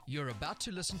You're about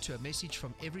to listen to a message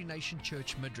from Every Nation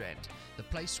Church Midrand, the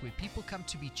place where people come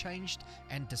to be changed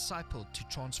and discipled to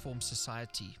transform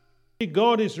society.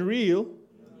 God is real.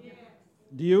 Yes.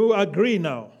 Do you agree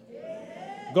now?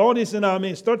 Yes. God is in our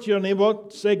midst. Touch your neighbor.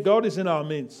 Say, God is in our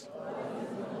midst.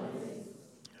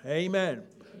 Amen.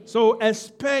 So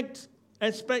expect.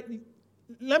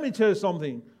 Let me tell you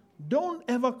something. Don't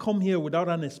ever come here without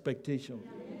an expectation.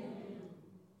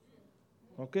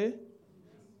 Okay?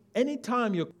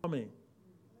 Anytime you're coming,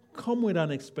 come with an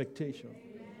expectation.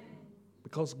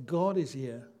 Because God is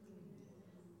here.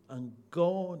 And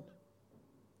God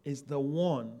is the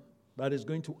one that is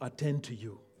going to attend to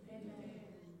you.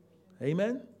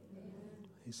 Amen?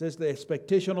 He says the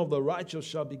expectation of the righteous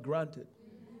shall be granted.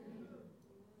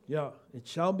 Yeah, it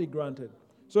shall be granted.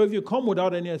 So if you come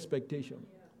without any expectation,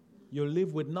 you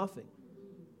live with nothing.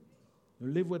 You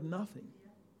live with nothing.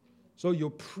 So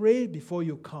you pray before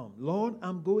you come. Lord,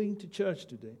 I'm going to church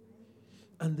today,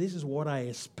 and this is what I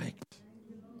expect.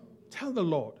 Tell the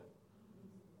Lord.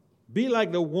 Be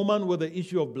like the woman with the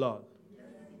issue of blood.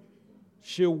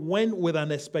 She went with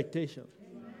an expectation.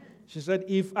 She said,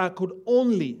 if I could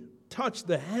only touch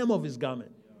the hem of his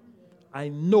garment, I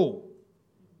know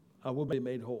I will be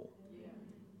made whole.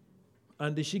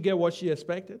 And did she get what she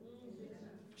expected?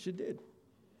 She did.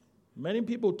 Many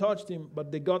people touched him,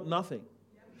 but they got nothing.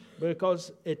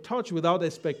 Because a touch without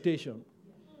expectation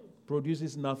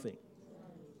produces nothing.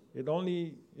 It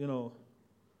only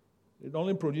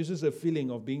produces a feeling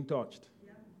of being touched.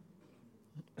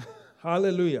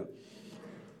 Hallelujah.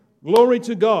 Glory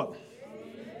to God.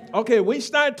 Okay, we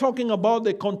started talking about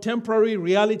the contemporary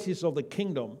realities of the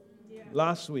kingdom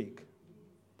last week.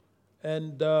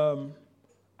 And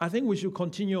I think we should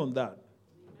continue on that.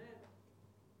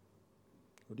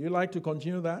 Would you like to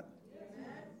continue that?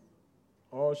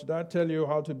 Or should I tell you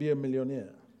how to be a millionaire?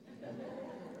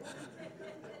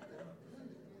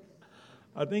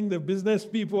 I think the business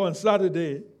people on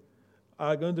Saturday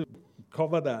are going to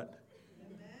cover that.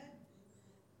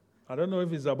 I don't know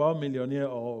if it's about millionaire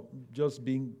or just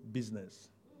being business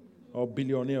or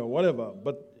billionaire or whatever,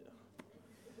 but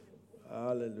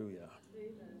hallelujah.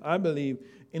 I believe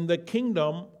in the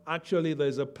kingdom, actually,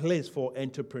 there's a place for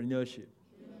entrepreneurship.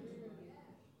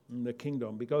 In the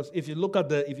kingdom, because if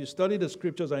you study the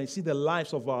scriptures and you see the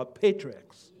lives of our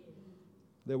patriarchs,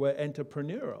 they were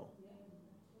entrepreneurial.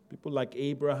 People like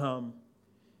Abraham,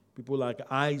 people like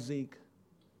Isaac,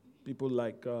 people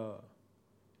like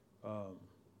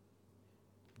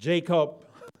Jacob.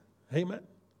 Amen.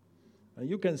 And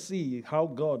you can see how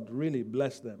God really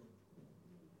blessed them.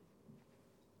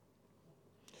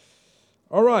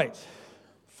 All right.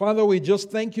 Father, we just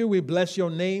thank you. We bless your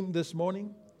name this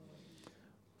morning.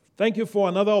 Thank you for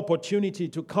another opportunity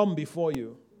to come before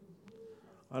you.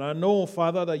 And I know,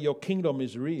 Father, that your kingdom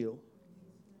is real.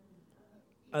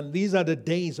 And these are the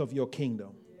days of your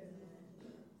kingdom.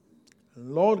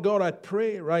 And Lord God, I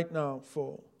pray right now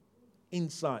for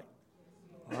insight.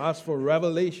 I ask for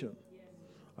revelation.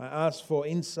 I ask for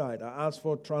insight. I ask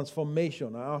for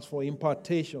transformation. I ask for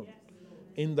impartation.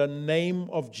 In the name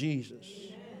of Jesus.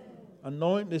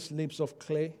 Anoint these lips of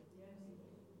clay.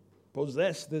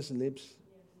 Possess these lips.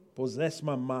 Possess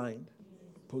my mind,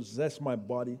 possess my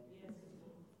body,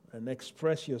 and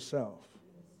express yourself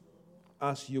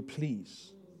as you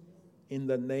please in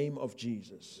the name of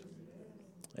Jesus.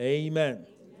 Amen.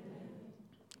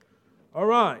 All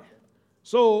right.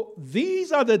 So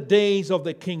these are the days of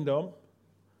the kingdom.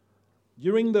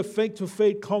 During the Faith to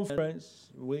Faith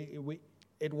conference,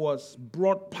 it was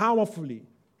brought powerfully.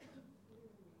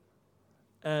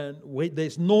 And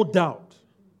there's no doubt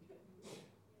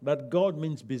that God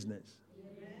means business.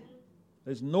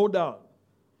 There's no doubt.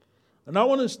 And I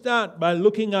want to start by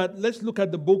let's look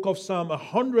at the book of Psalm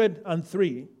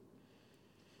 103.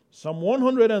 Psalm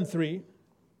 103.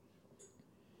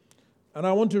 And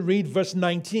I want to read verse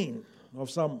 19 of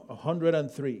Psalm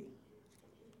 103.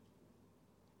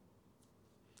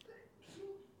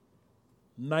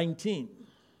 19.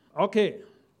 Okay.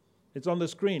 It's on the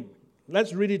screen.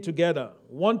 Let's read it together.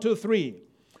 1, 2, 3.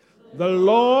 The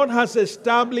Lord has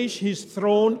established his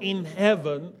throne in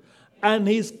heaven, and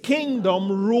his kingdom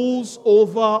rules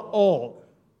over all.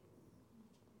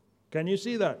 Can you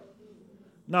see that?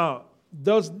 Now,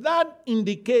 does that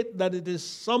indicate that it is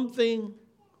something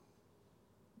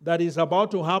that is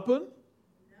about to happen?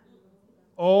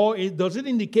 Or does it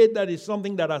indicate that it's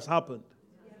something that has happened?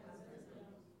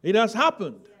 It has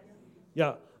happened.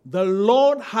 Yeah. The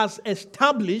Lord has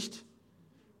established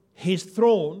his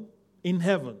throne in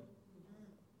heaven.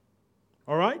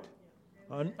 All right?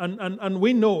 And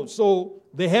we know. So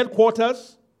the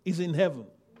headquarters is in heaven.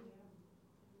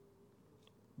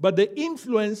 but the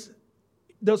influence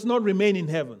does not remain in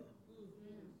heaven.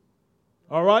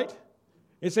 All right?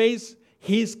 It says,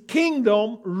 his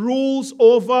kingdom rules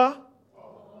over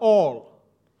all.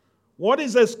 What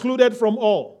is excluded from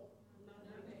all?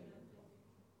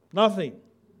 Nothing.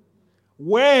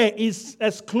 Where is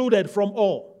excluded from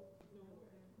all?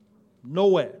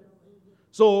 Nowhere.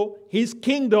 So his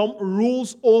kingdom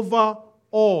rules over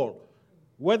all.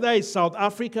 Whether it's South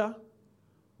Africa,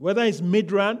 whether it's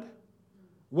Midrand,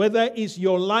 whether it's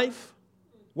your life,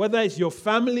 whether it's your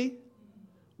family,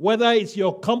 whether it's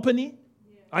your company.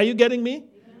 Are you getting me?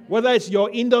 Whether it's your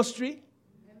industry,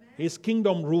 his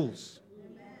kingdom rules.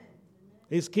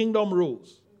 His kingdom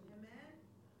rules.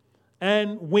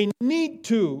 And we need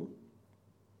to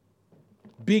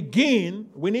begin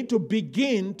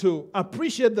to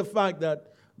appreciate the fact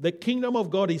that the kingdom of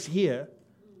God is here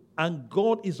and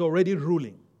God is already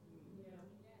ruling.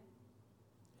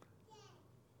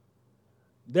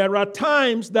 There are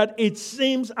times that it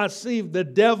seems as if the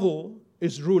devil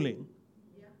is ruling,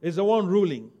 is the one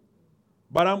ruling.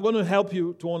 But I'm going to help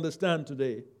you to understand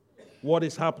today what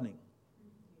is happening.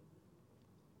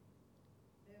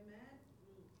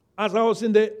 As I was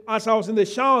in the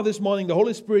shower this morning, the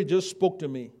Holy Spirit just spoke to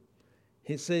me.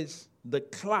 He says, the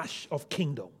clash of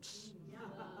kingdoms.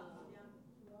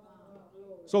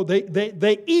 So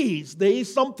there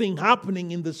is something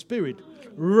happening in the spirit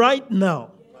right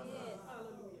now.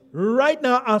 Right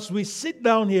now, as we sit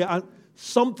down here,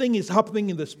 something is happening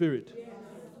in the spirit.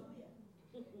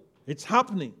 It's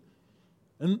happening.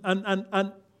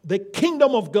 And the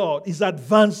kingdom of God is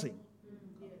advancing.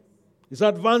 It's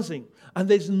advancing. And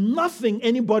there's nothing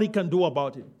anybody can do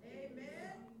about it.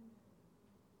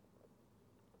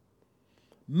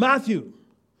 Matthew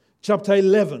chapter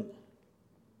 11.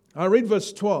 I'll read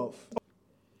verse 12.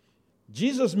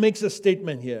 Jesus makes a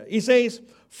statement here. He says,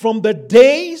 from the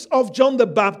days of John the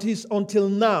Baptist until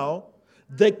now,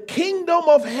 the kingdom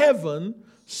of heaven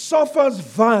suffers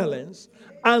violence,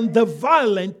 and the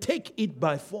violent take it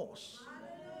by force.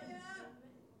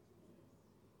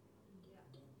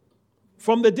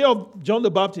 From the day of John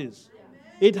the Baptist,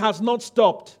 it has not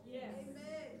stopped.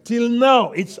 Till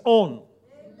now, it's on.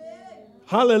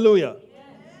 Hallelujah.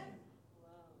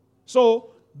 So,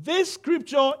 this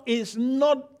scripture is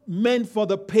not meant for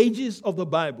the pages of the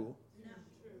Bible.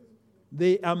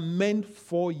 They are meant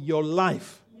for your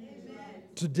life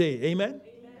today. Amen?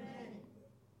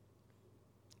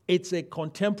 It's a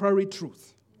contemporary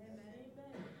truth.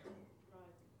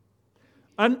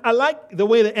 And I like the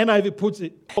way the NIV puts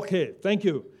it. Okay, thank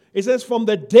you. It says, from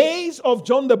the days of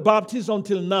John the Baptist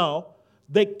until now,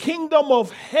 the kingdom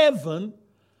of heaven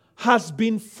has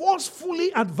been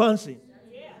forcefully advancing.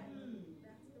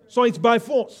 So it's by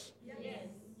force.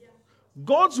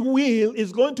 God's will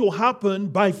is going to happen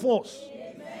by force.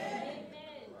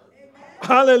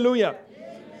 Hallelujah.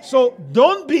 So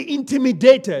don't be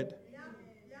intimidated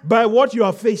by what you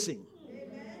are facing.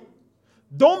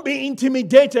 Don't be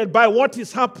intimidated by what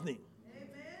is happening.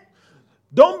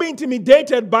 Don't be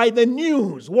intimidated by the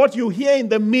news, what you hear in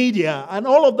the media and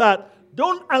all of that.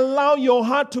 Don't allow your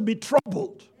heart to be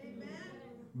troubled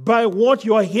by what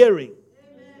you are hearing.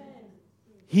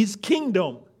 His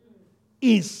kingdom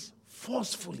is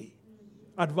forcefully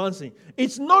advancing.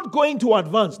 It's not going to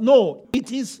advance. No,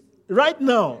 it is right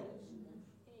now,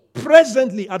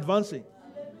 presently advancing.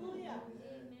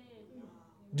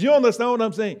 Do you understand what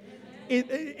I'm saying?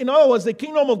 In other words, the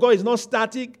kingdom of God is not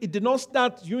static. It did not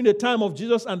start during the time of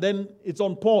Jesus and then it's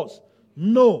on pause.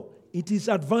 No, it is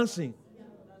advancing.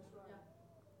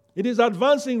 It is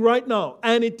advancing right now,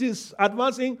 and it is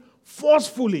advancing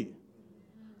forcefully.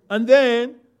 And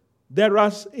then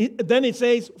it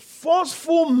says,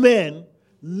 forceful men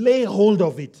lay hold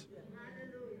of it.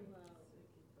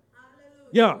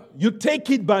 Yeah, you take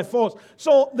it by force.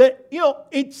 So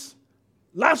it's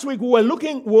last week we were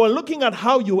looking at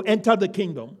how you enter the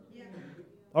kingdom.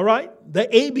 All right, the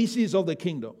ABCs of the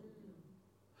kingdom.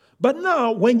 But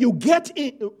now, when you get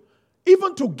in,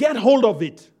 even to get hold of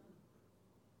it,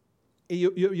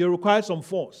 you require some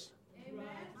force. Amen.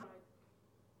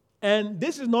 And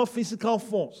this is not physical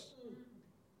force.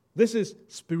 This is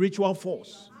spiritual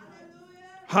force.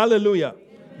 Hallelujah. Hallelujah.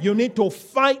 You need to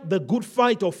fight the good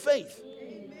fight of faith.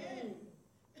 Amen.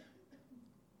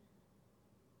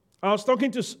 I was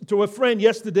talking to a friend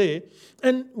yesterday,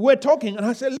 and we're talking, and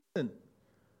I said, listen,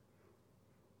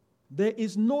 there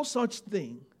is no such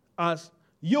thing as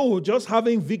you just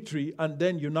having victory and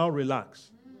then you now relax.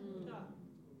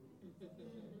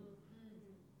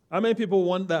 How many people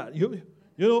want that? You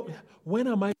know, when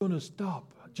am I going to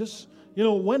stop? Just,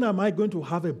 when am I going to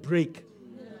have a break?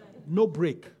 No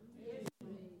break.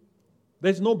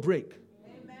 There's no break.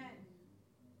 Amen.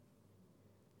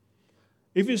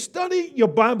 If you study your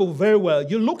Bible very well,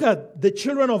 you look at the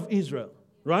children of Israel,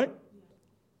 right?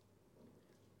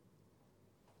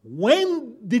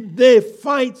 When did they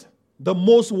fight the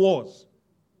most wars?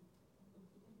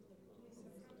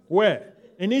 Where?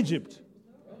 In Egypt.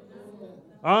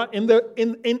 In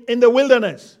the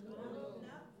wilderness.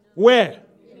 Where?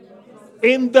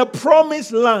 In the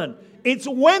promised land. It's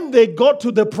when they got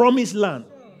to the promised land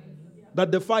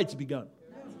that the fights began.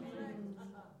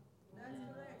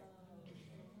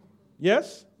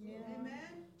 Yes?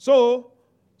 So,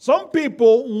 some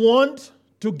people want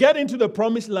to get into the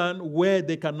promised land where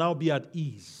they can now be at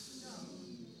ease.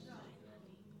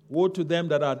 Woe to them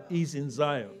that are at ease in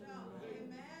Zion.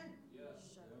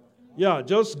 Yeah,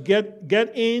 just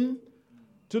get in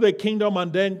to the kingdom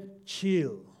and then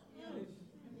chill.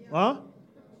 Huh?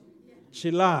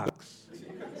 Chillax.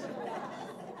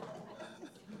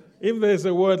 If there's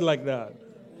a word like that.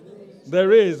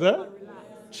 There is, huh?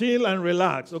 Chill and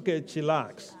relax. Okay,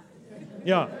 chillax.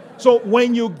 Yeah. So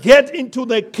when you get into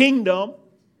the kingdom,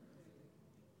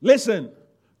 listen,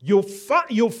 you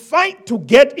fight to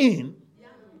get in.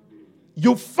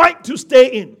 You fight to stay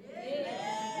in.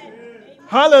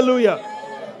 Hallelujah.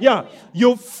 Yeah.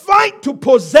 You fight to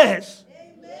possess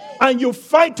and you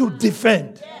fight to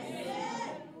defend.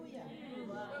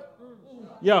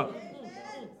 Yeah.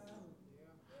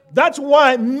 That's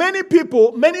why many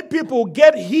people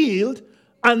get healed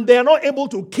and they're not able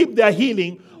to keep their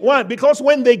healing. Why? Because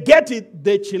when they get it,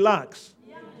 they chillax.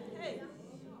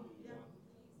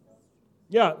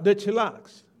 Yeah, they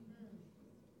chillax.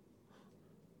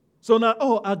 So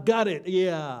now, I got it.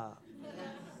 Yeah.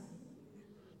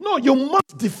 No, you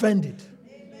must defend it.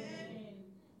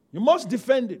 You must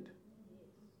defend it.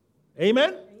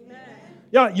 Amen?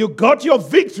 Yeah, you got your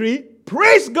victory.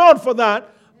 Praise God for that.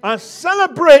 And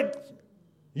celebrate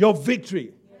your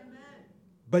victory.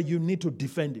 But you need to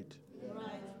defend it.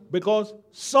 Because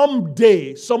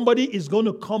someday somebody is going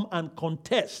to come and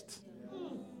contest.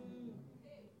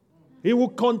 He will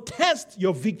contest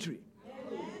your victory.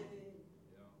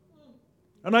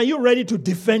 And are you ready to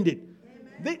defend it?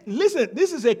 Listen,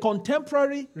 this is a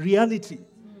contemporary reality.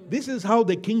 This is how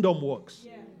the kingdom works.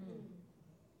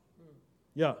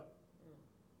 Yeah.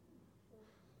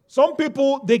 Some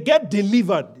people, they get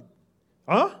delivered.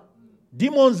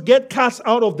 Demons get cast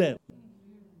out of them.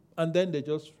 And then they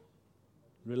just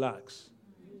relax.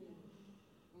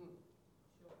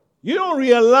 You don't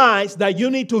realize that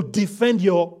you need to defend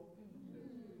your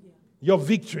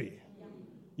victory.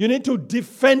 You need to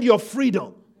defend your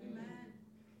freedom.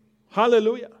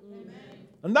 Hallelujah.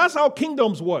 And that's how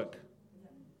kingdoms work.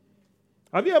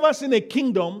 Have you ever seen a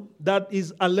kingdom that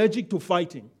is allergic to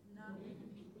fighting?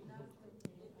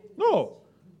 No.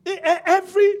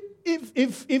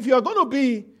 If you are going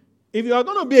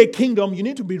to be a kingdom, you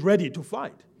need to be ready to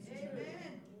fight.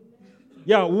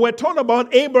 Yeah, we're talking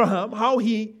about Abraham, how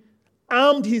he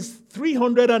armed his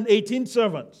 318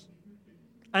 servants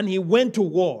and he went to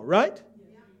war, right?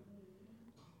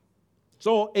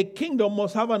 So a kingdom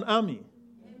must have an army.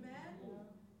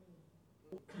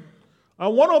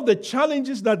 And one of the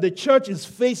challenges that the church is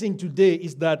facing today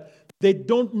is that they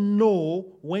don't know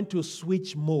when to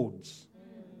switch modes.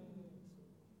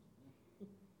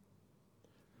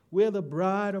 We're the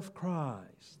bride of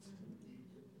Christ.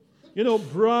 You know,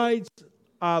 brides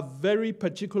are very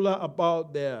particular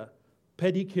about their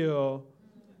pedicure,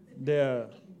 their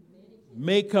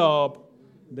makeup,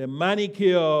 their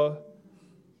manicure,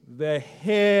 their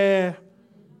hair.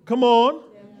 Come on.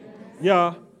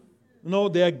 Yeah.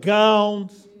 Their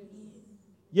gowns.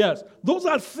 Yes. Those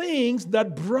are things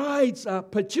that brides are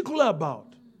particular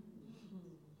about.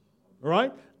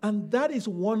 Right? And that is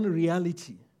one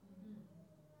reality.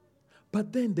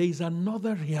 But then there is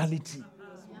another reality.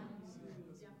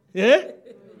 Yeah?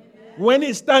 When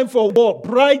it's time for war,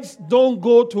 brides don't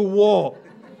go to war.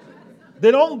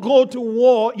 They don't go to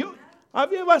war.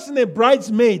 Have you ever seen a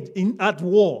bridesmaid at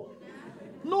war?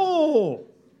 No.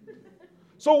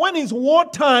 So when it's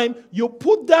wartime, you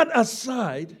put that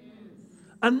aside,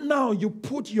 and now you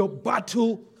put your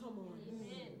battle.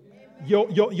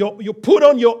 You put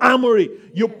on your armory.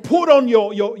 You put on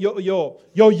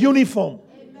your uniform.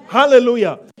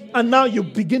 Hallelujah. And now you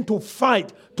begin to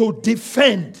fight, to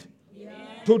defend.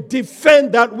 To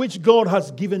defend that which God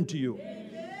has given to you.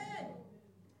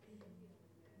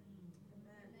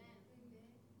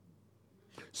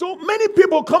 So many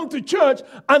people come to church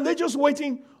and they're just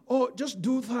waiting. Oh, just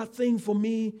do that thing for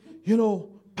me.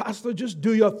 Pastor, just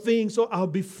do your thing so I'll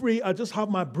be free. I just have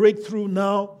my breakthrough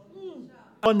now.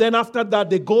 And then after that,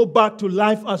 they go back to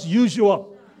life as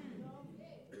usual.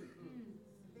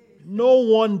 No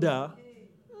wonder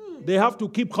they have to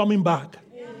keep coming back.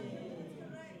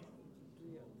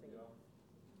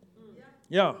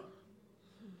 Yeah.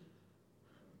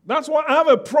 That's why I have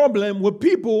a problem with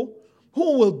people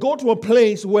who will go to a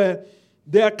place where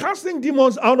they are casting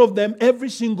demons out of them every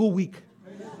single week.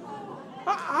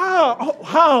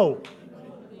 How?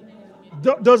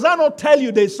 Does that not tell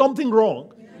you there's something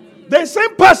wrong? The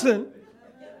same person,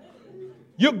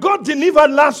 you got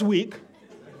delivered last week,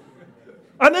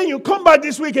 and then you come back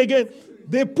this week again.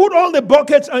 They put all the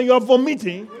buckets and you are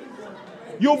vomiting.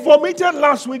 You vomited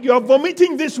last week, you are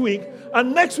vomiting this week,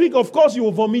 and next week, of course, you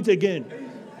will vomit again.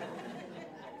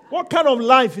 What kind of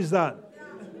life is that?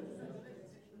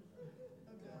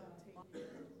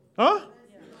 Huh?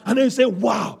 And then you say,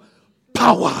 wow,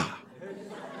 power.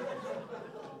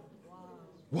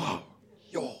 Wow.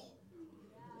 Yo.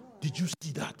 Did you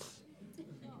see that?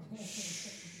 Shh.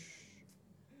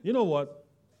 You know what?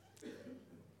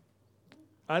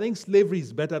 I think slavery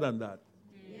is better than that.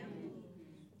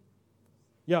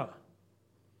 Yeah.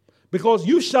 Because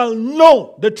you shall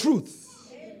know the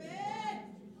truth.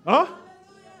 Huh?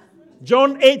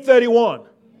 John 8:31.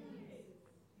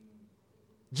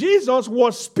 Jesus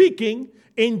was speaking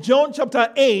in John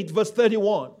chapter 8, verse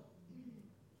 31.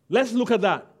 Let's look at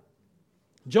that.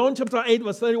 John chapter 8,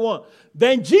 verse 31.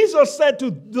 Then Jesus said to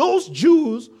those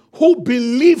Jews who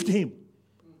believed him.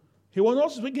 He was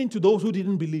not speaking to those who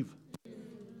didn't believe.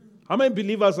 How many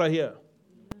believers are here?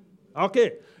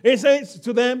 Okay. He says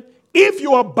to them, if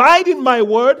you abide in my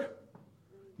word,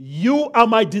 you are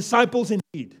my disciples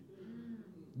indeed.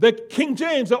 The King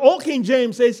James, the old King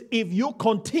James says, if you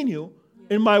continue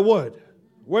in my word.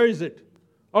 Where is it?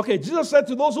 Okay, Jesus said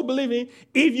to those who believe in,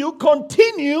 if you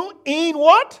continue in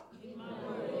what? In my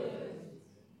word.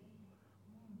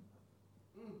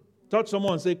 Touch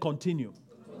someone and say, continue.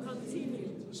 Continue.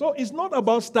 So it's not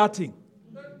about starting.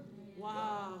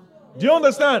 Wow. Do you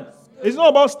understand? It's not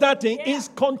about starting, it's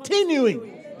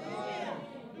continuing.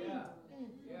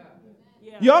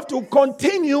 You have to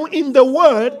continue in the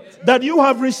word that you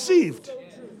have received.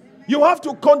 You have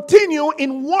to continue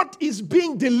in what is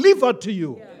being delivered to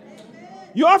you.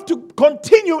 You have to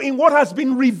continue in what has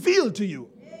been revealed to you.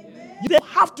 You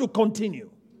have to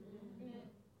continue.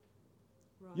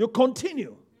 You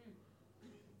continue.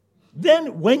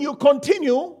 Then when you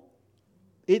continue,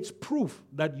 it's proof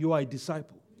that you are a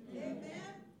disciple.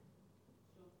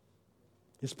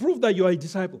 It's proof that you are a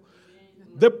disciple.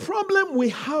 The problem we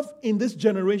have in this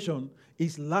generation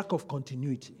is lack of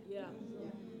continuity. Yeah.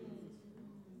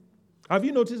 Have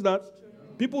you noticed that?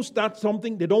 People start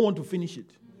something, they don't want to finish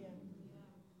it.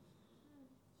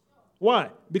 Why?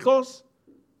 Because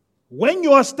when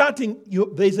you are starting,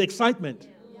 there is excitement.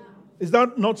 Is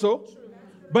that not so?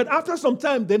 But after some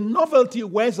time, the novelty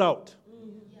wears out.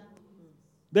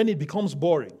 Then it becomes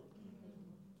boring.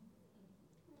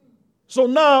 So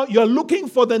now you're looking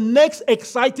for the next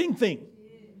exciting thing.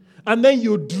 And then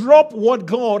you drop what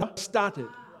God started.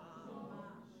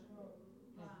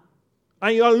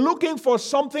 And you're looking for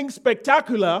something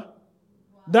spectacular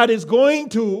that is going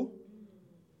to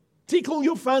tickle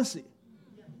your fancy.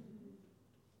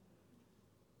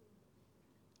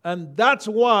 And that's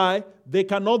why they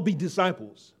cannot be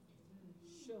disciples.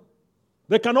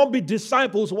 They cannot be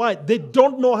disciples. Why? They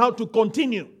don't know how to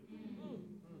continue.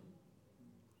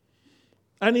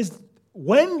 And it's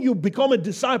when you become a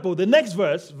disciple, the next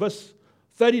verse, verse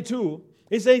 32,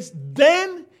 it says,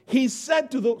 then he said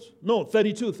to those,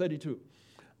 32.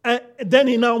 And then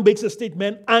he now makes a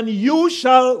statement, and you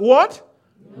shall what?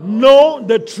 Know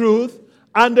the truth,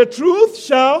 and the truth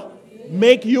shall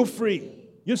make you free.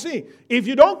 You see, if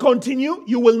you don't continue,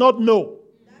 you will not know.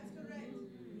 That's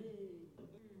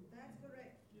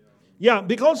correct. Yeah,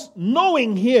 because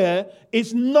knowing here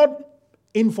is not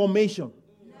information.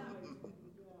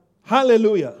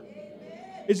 Hallelujah.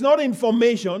 Amen. It's not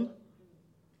information.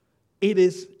 It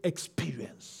is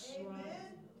experience. Amen.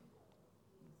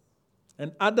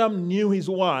 And Adam knew his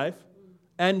wife,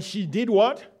 and she did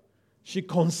what? She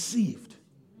conceived.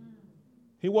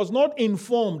 He was not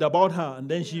informed about her, and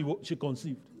then she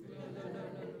conceived.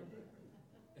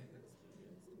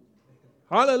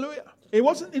 Hallelujah. It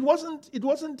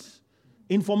wasn't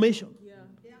information. Yeah.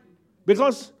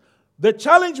 Because the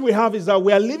challenge we have is that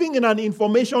we are living in an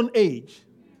information age.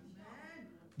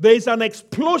 There is an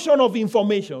explosion of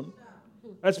information,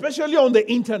 especially on the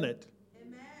internet.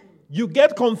 You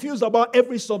get confused about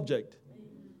every subject.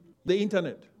 The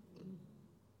internet.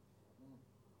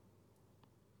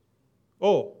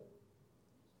 Oh,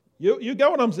 you get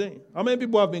what I'm saying? How many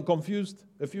people have been confused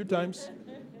a few times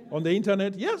on the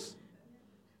internet? Yes.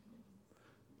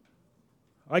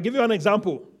 I'll give you an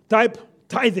example. Type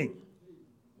tithing.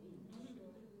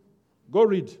 Go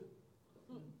read.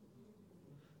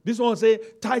 This one say,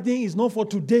 tithing is not for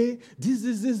today.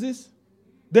 This.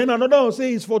 Then another will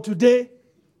say it's for today.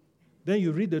 Then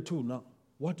you read the two now.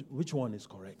 Which one is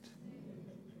correct?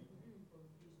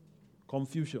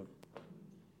 Confusion.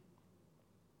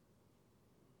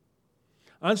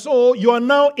 And so you are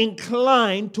now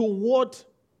inclined to what,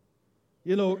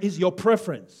 is your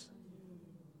preference.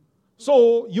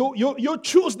 So you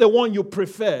choose the one you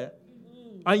prefer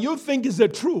and you think is the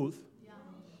truth.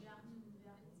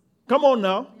 Come on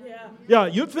now. Yeah,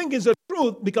 you think it's the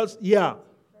truth because, yeah,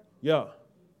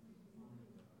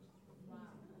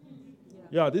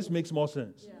 this makes more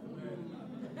sense.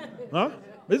 Huh?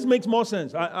 This makes more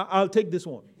sense. I'll take this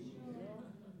one.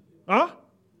 Huh?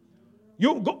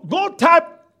 You go type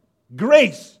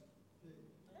grace.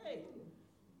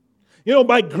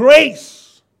 By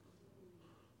grace.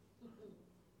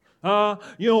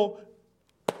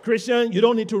 Christian, you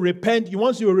don't need to repent.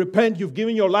 Once you repent, you've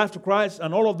given your life to Christ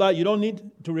and all of that. You don't need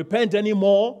to repent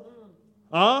anymore.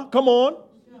 Come on.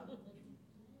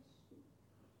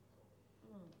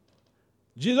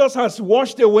 Jesus has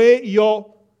washed away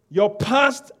your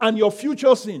past and your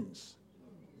future sins.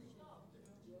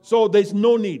 So there's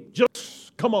no need.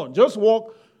 Just come on. Just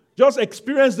walk. Just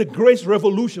experience the grace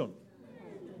revolution.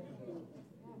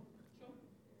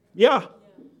 Yeah.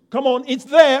 Come on. It's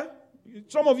there.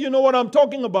 Some of you know what I'm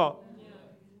talking about.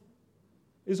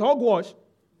 It's hogwash.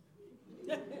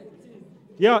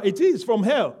 Yeah, it is from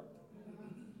hell.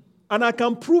 And I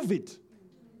can prove it.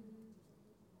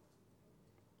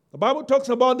 The Bible talks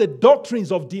about the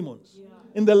doctrines of demons.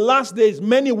 In the last days,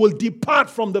 many will depart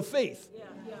from the faith,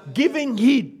 giving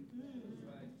heed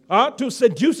to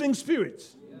seducing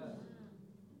spirits.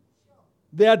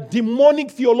 They are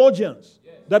demonic theologians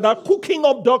that are cooking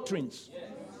up doctrines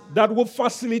that will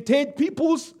facilitate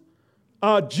people's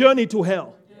journey to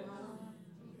hell.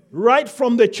 Right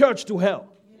from the church to hell.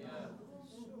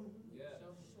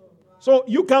 So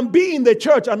you can be in the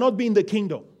church and not be in the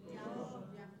kingdom.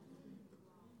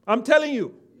 I'm telling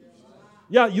you.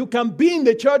 Yeah, you can be in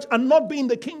the church and not be in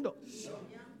the kingdom.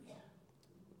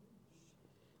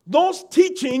 Those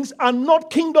teachings are not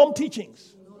kingdom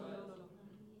teachings.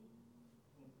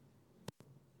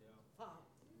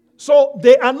 So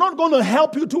they are not going to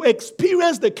help you to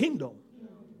experience the kingdom.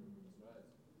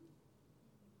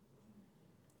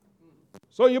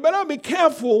 So you better be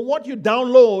careful what you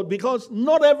download, because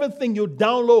not everything you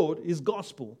download is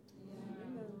gospel.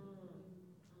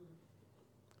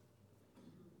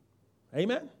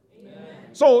 Amen? Amen.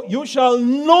 So you shall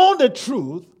know the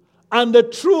truth, and the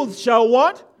truth shall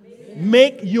what?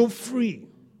 Make you free.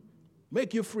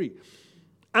 Make you free.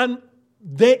 And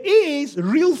there is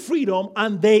real freedom,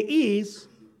 and there is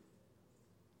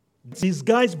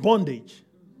disguised bondage.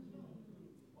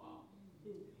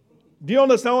 Do you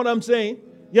understand what I'm saying?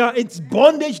 Yeah, it's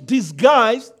bondage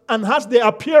disguised and has the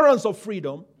appearance of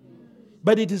freedom,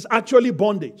 but it is actually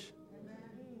bondage.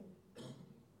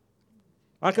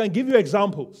 I can give you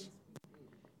examples.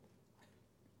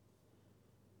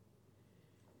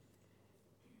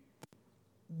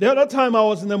 The other time I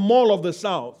was in the Mall of the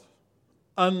South,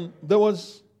 and there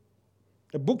was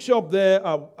a bookshop there.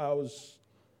 I was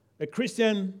a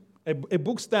Christian, a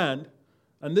book stand,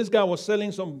 and this guy was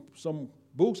selling some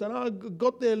books, and I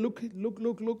got there, look,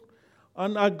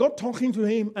 and I got talking to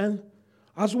him, and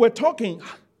as we're talking,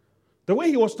 the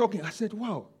way he was talking, I said,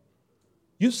 wow,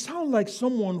 you sound like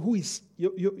someone who is,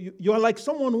 you are like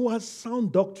someone who has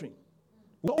sound doctrine.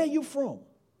 Where are you from?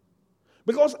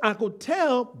 Because I could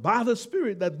tell by the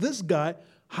Spirit that this guy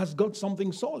has got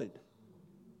something solid.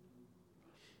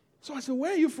 So I said,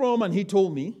 where are you from? And he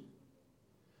told me.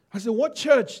 I said, what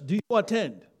church do you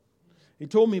attend? He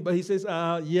told me, but he says,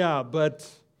 yeah, but...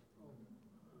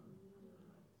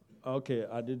 Okay,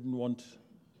 I didn't want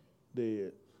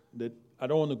I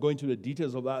don't want to go into the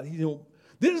details of that.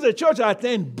 This is the church I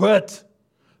attend, but...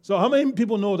 So how many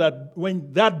people know that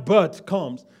when that but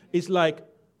comes, it's like,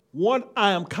 what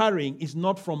I am carrying is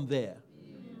not from there.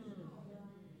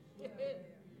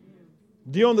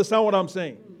 Do you understand what I'm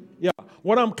saying? Yeah,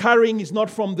 what I'm carrying is not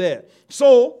from there.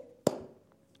 So,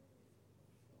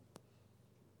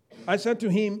 I said to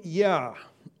him, yeah,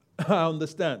 I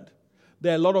understand.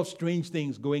 There are a lot of strange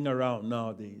things going around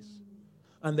nowadays.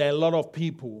 And there are a lot of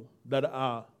people that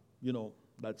are,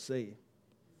 that say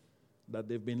that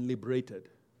they've been liberated.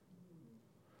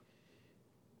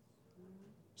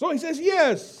 So he says,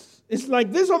 yes, it's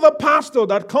like this other pastor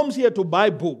that comes here to buy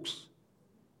books.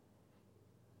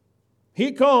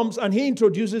 He comes and he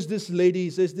introduces this lady.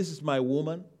 He says, this is my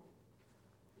woman.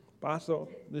 Pastor,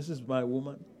 this is my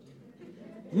woman.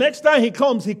 Next time he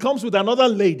comes with another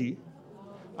lady.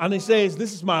 And he says,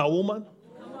 this is my woman.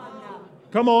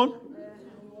 Come on.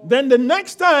 Then the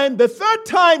next time, the third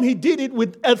time he did it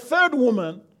with a third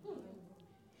woman,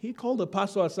 he called the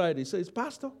pastor aside. He says,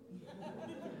 Pastor,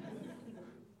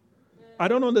 I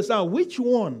don't understand. Which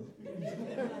one?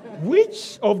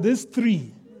 Which of these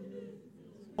three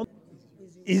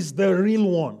is the real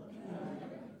one?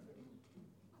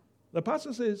 The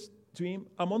pastor says to him,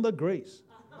 I'm under grace.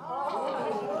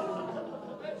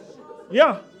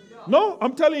 Yeah. No,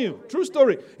 I'm telling you. True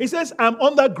story. He says, I'm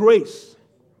under grace.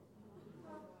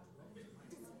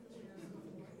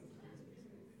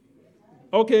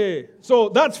 Okay, so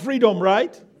that's freedom,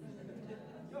 right?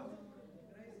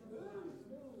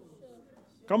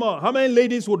 Come on, how many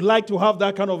ladies would like to have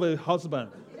that kind of a husband?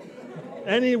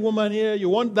 Any woman here, you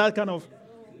want that kind of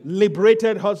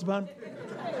liberated husband?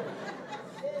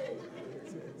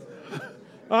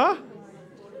 Huh?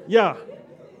 Yeah.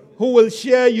 Who will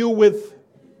share you with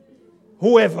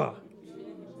whoever?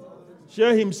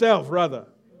 Share himself, rather.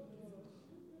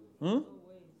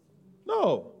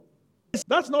 No.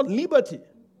 That's not liberty.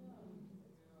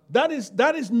 That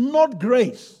is not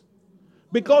grace.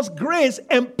 Because grace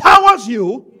empowers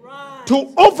you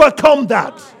to overcome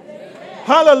that.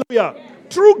 Hallelujah.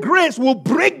 True grace will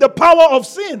break the power of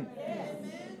sin.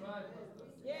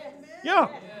 Yeah.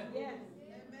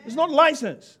 It's not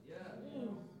license.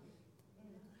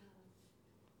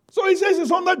 So he says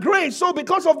it's under grace. So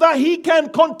because of that, he can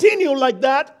continue like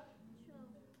that.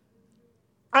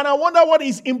 And I wonder what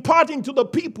he's imparting to the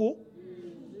people.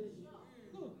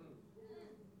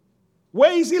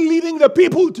 Where is he leading the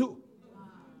people to?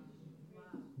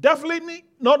 Definitely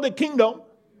not the kingdom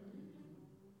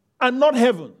and not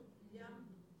heaven.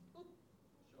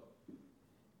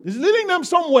 He's leading them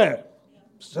somewhere,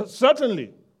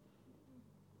 certainly,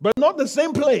 but not the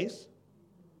same place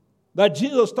that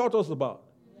Jesus taught us about.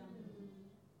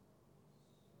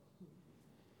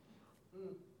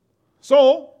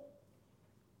 So,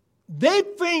 they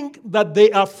think that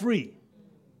they are free.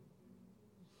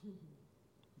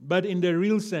 But in the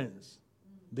real sense,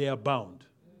 they are bound.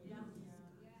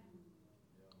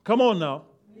 Come on now.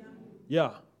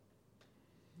 Yeah.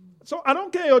 So I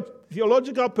don't care your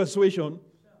theological persuasion.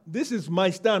 This is my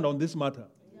stand on this matter.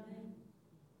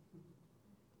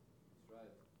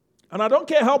 And I don't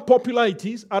care how popular it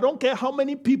is. I don't care how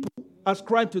many people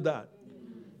ascribe to that.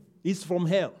 It's from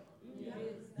hell.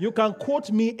 You can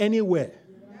quote me anywhere.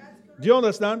 Do you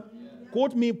understand?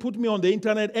 Quote me, put me on the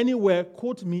internet, anywhere,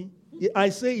 quote me. I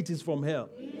say it is from hell.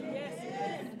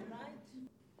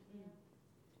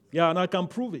 Yeah, and I can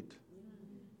prove it.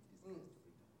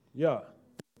 Yeah.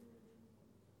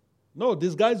 No,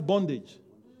 this guy's bondage.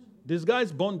 This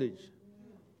guy's bondage.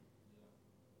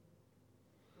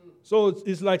 So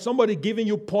it's like somebody giving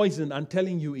you poison and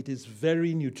telling you it is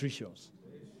very nutritious.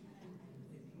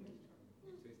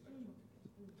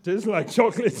 Tastes like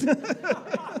chocolate.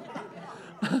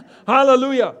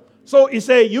 Hallelujah. So he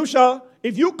said, you shall,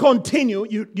 if you continue,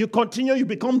 you continue, you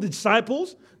become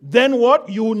disciples, then what?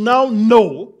 You now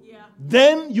know. Yeah.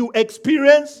 Then you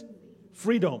experience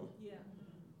freedom. Yeah.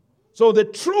 So the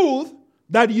truth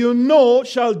that you know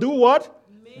shall do what?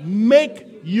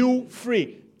 Make you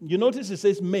free. You notice it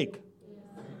says make.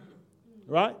 Yeah.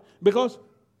 Right? Because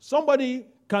somebody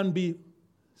can be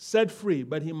set free,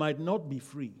 but he might not be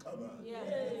free. Yeah.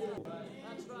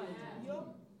 That's right.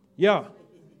 Yeah.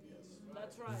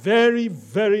 That's right. Very,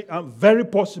 very, very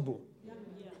possible.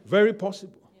 Very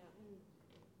possible.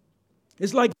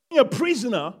 It's like being a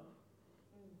prisoner,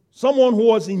 someone who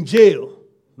was in jail,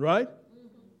 right?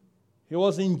 He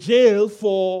was in jail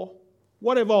for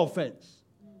whatever offense.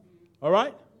 All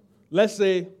right? Let's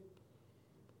say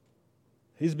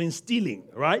he's been stealing,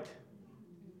 right?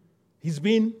 He's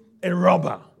been a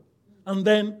robber. And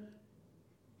then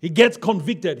he gets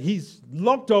convicted. He's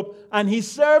locked up and he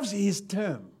serves his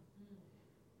term.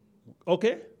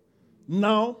 Okay?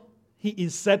 Now he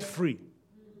is set free.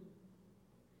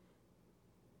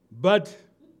 But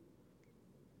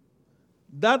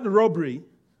that robbery,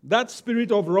 that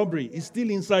spirit of robbery is still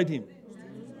inside him.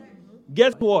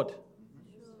 Guess what?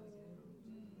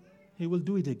 He will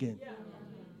do it again.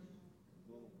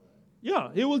 Yeah,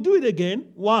 he will do it again.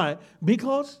 Why?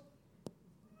 Because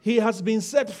he has been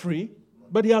set free,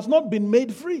 but he has not been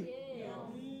made free.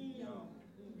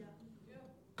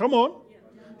 Come on.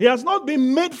 He has not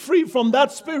been made free from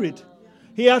that spirit.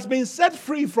 He has been set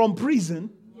free from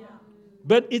prison,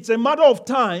 but it's a matter of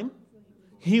time.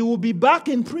 He will be back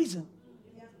in prison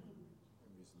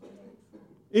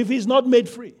if he's not made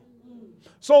free.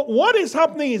 So what is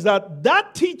happening is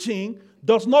that teaching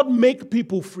does not make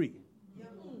people free.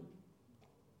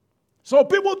 So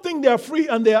people think they are free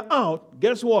and they are out.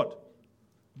 Guess what?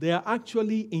 They are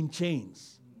actually in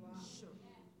chains.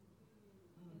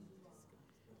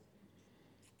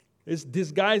 It's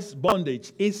disguised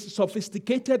bondage. It's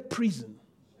sophisticated prison.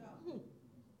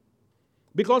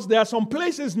 Because there are some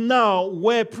places now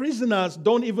where prisoners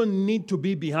don't even need to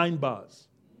be behind bars.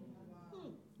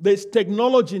 There's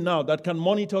technology now that can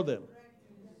monitor them.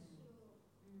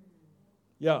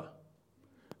 Yeah.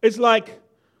 It's like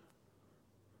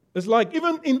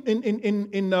even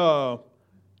in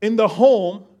the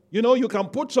home, you can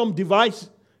put some device,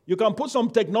 you can put some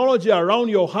technology around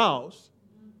your house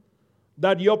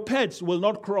that your pets will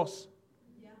not cross.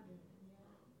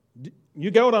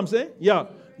 You get what I'm saying? Yeah.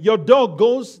 Your dog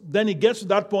goes, then he gets to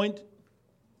that point.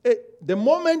 The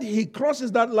moment he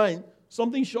crosses that line,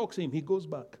 something shocks him. He goes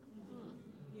back.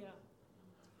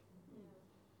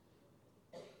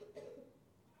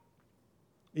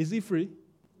 Is he free?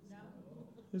 No.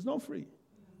 He's not free.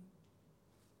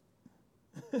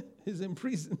 He's in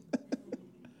prison.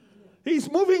 He's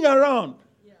moving around.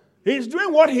 He's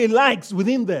doing what he likes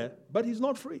within there, but he's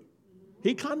not free.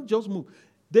 He can't just move.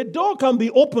 The door can be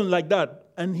open like that,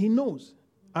 and he knows,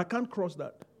 I can't cross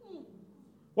that.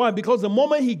 Why? Because the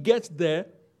moment he gets there,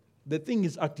 the thing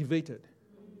is activated.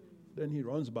 Then he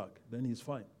runs back. Then he's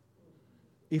fine.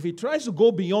 If he tries to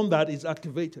go beyond that, it's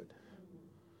activated.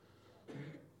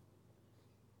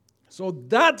 So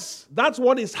that's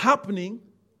what is happening.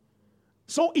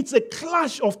 So it's a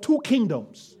clash of two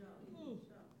kingdoms.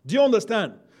 Do you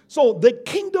understand? So the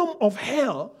kingdom of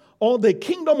hell or the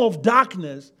kingdom of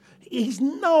darkness is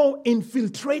now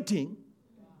infiltrating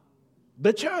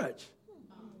the church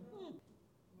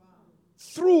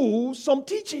through some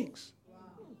teachings.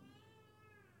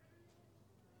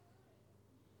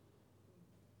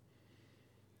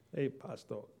 Hey,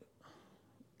 Pastor,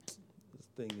 this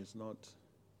thing is not...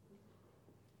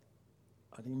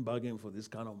 I didn't bargain for this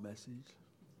kind of message.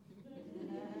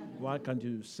 Why can't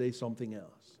you say something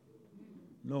else?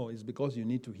 No, it's because you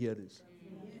need to hear this.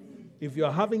 If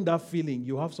you're having that feeling,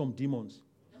 you have some demons.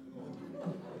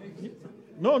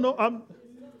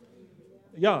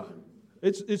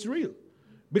 It's real.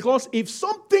 Because if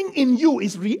something in you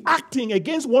is reacting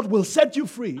against what will set you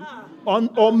free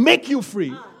or make you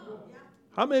free,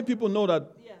 how many people know that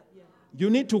you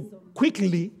need to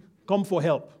quickly come for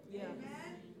help?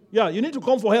 Yeah, you need to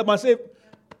come for help and say,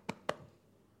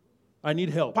 I need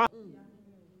help.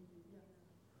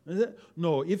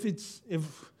 No, if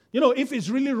it's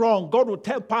really wrong, God will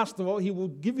tell Pastor, he will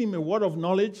give him a word of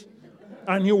knowledge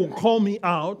and he will call me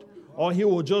out, or he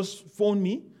will just phone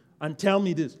me and tell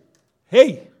me this.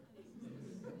 Hey!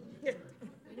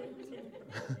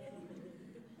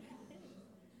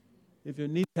 If you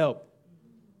need help,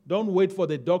 don't wait for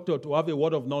the doctor to have a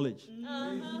word of knowledge.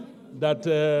 That,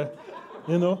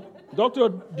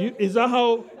 doctor, is that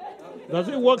how, does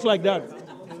it work like that?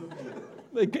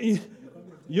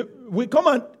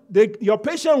 Your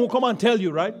patient will come and tell you,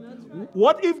 right?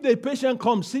 What if the patient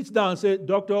comes, sits down and says,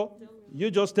 Doctor, you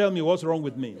just tell me what's wrong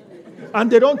with me. And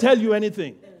they don't tell you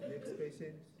anything.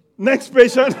 Next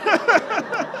patient.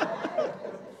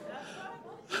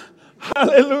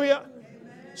 Hallelujah.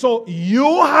 So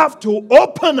you have to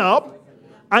open up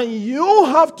and you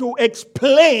have to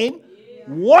explain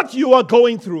what you are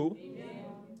going through.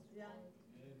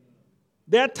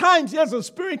 There are times, yes, the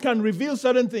Spirit can reveal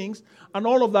certain things and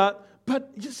all of that.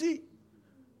 But you see,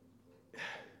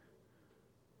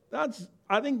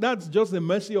 I think that's just the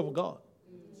mercy of God.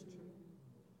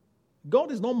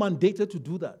 God is not mandated to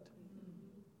do that.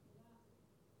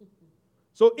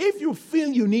 So if you feel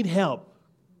you need help,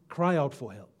 cry out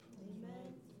for help.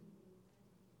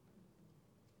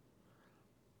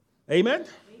 Amen?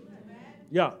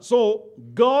 Yeah, so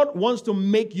God wants to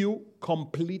make you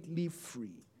completely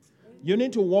free. You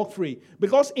need to walk free.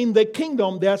 Because in the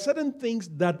kingdom, there are certain things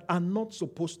that are not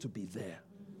supposed to be there.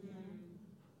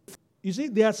 You see,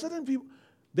 there are certain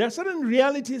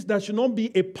realities that should not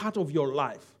be a part of your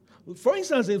life. For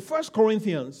instance, in 1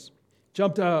 Corinthians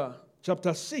chapter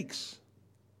 6,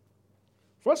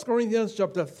 1 Corinthians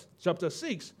chapter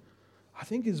 6, I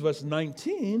think it's verse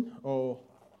 19, or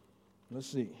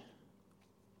let's see.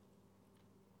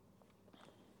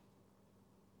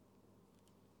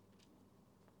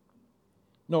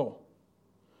 No.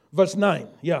 Verse 9,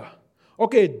 yeah.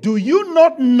 Okay, do you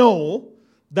not know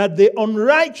that the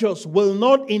unrighteous will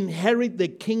not inherit the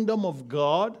kingdom of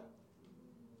God?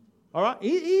 All right?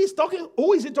 He's talking,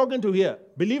 who is he talking to here?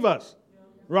 Believers.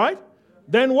 Right?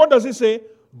 Then what does he say?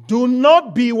 Do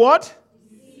not be what?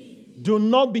 Deceived. Do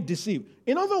not be deceived.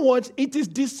 In other words, it is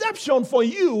deception for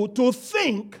you to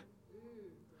think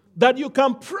that you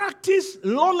can practice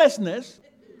lawlessness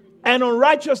and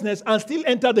unrighteousness and still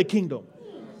enter the kingdom.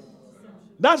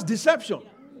 That's deception.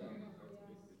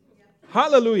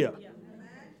 Hallelujah.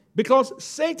 Because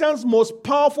Satan's most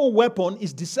powerful weapon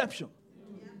is deception.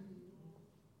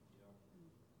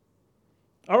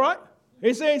 All right?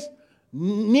 He says,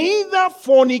 neither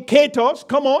fornicators,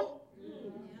 come on,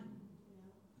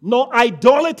 nor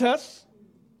idolaters,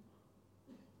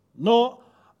 nor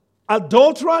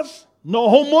adulterers, nor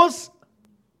homos.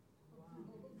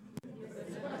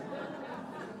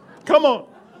 Come on.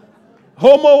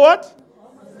 Homo what?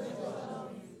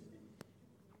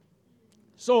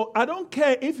 So I don't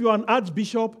care if you're an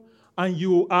archbishop and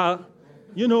you are,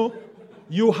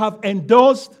 you have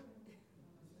endorsed,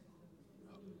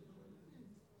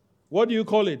 what do you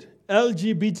call it?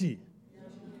 LGBT.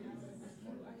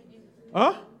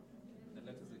 Huh?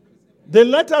 The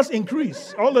letters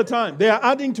increase all the time. They are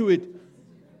adding to it.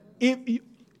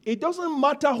 It doesn't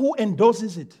matter who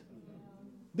endorses it.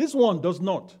 This one does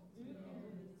not.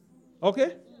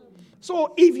 Okay?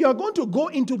 So if you are going to go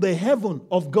into the heaven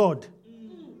of God,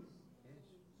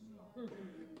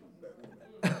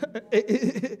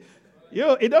 it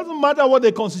doesn't matter what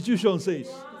the Constitution says.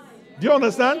 Do you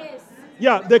understand?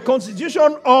 Yeah, the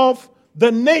Constitution of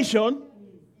the nation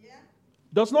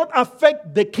does not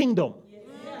affect the kingdom.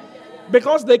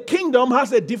 Because the kingdom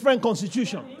has a different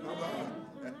constitution.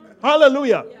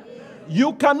 Hallelujah.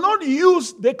 You cannot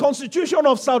use the constitution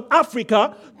of South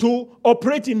Africa to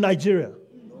operate in Nigeria.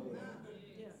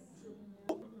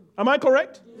 Am I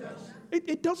correct?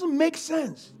 It doesn't make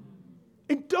sense.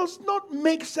 It does not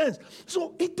make sense.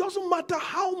 So it doesn't matter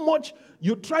how much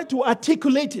you try to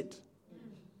articulate it.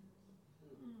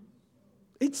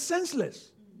 It's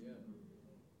senseless.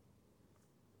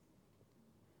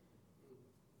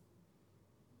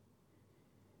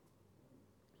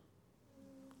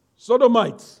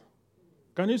 Sodomites.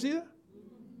 Can you see that?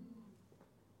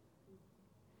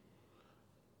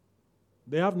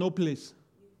 They have no place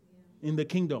in the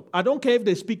kingdom. I don't care if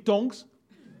they speak tongues.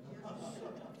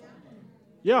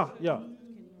 Yeah.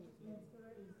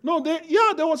 No,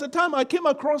 there was a time I came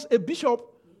across a bishop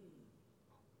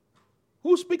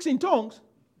who speaks in tongues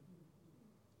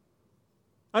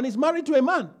and is married to a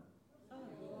man.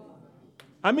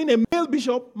 I mean, a male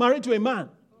bishop married to a man.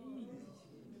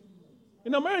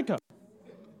 In America.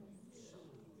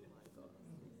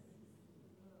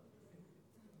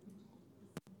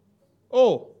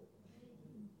 Oh.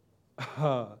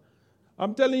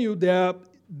 I'm telling you,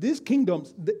 these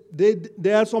kingdoms,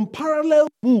 there are some parallel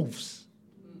moves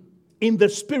in the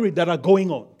spirit that are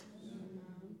going on.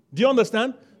 Do you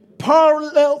understand?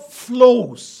 Parallel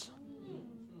flows.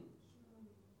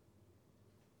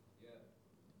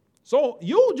 So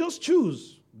you just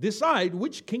decide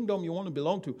which kingdom you want to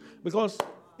belong to. Because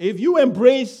if you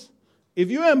embrace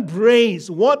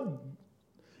what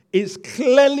is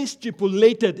clearly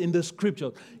stipulated in the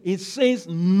scriptures, it says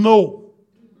no.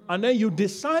 And then you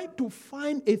decide to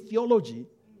find a theology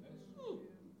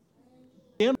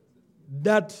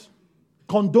that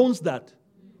condones that.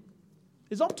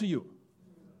 It's up to you.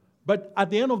 But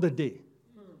at the end of the day,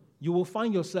 you will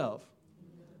find yourself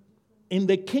in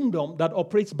the kingdom that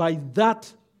operates by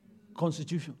that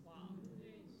constitution.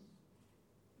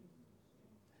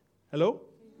 Hello?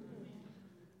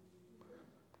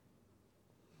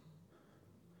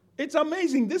 It's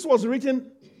amazing. This was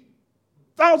written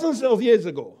thousands of years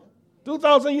ago,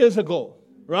 2,000 years ago,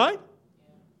 right?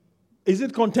 Is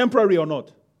it contemporary or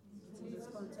not? It's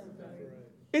contemporary.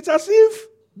 It's as if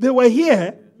they were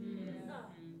here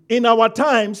in our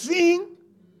time seeing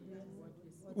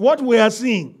what we are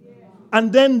seeing.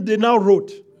 And then they now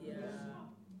wrote.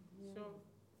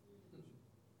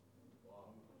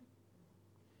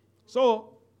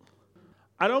 So,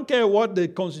 I don't care what the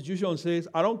Constitution says.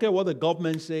 I don't care what the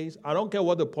government says. I don't care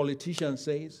what the politician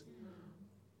says.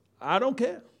 I don't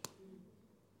care.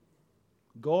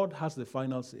 God has the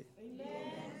final say. Amen.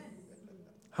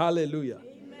 Hallelujah.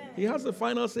 Amen. He has the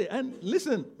final say. And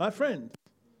listen, my friend,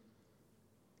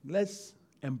 let's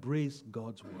embrace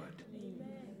God's word.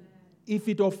 Amen. If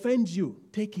it offends you,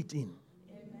 take it in.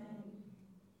 Amen.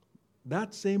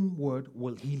 That same word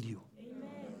will heal you.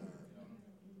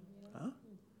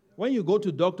 When you go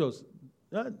to doctors,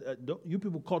 you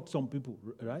people cut some people,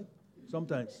 right?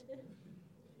 Sometimes.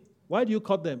 Why do you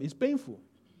cut them? It's painful.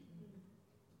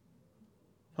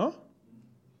 Huh?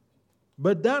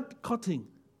 But that cutting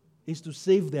is to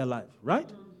save their life, right?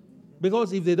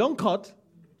 Because if they don't cut,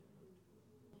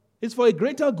 it's for a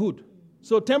greater good.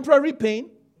 So temporary pain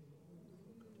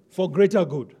for greater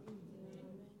good.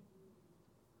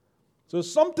 So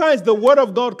sometimes the word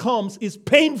of God comes, is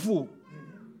painful.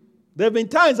 There have been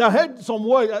times I heard some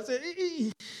words, I said,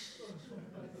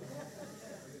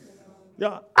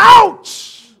 yeah,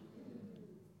 ouch!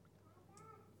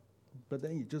 But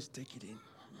then you just take it in.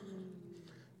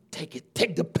 Take it.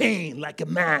 Take the pain like a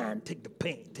man. Take the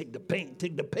pain. Take the pain.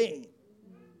 Take the pain.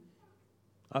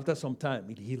 After some time,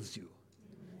 it heals you.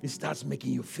 It starts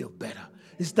making you feel better.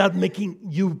 It starts making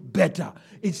you better.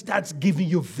 It starts giving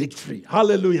you victory.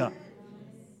 Hallelujah.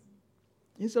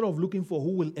 Instead of looking for who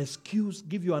will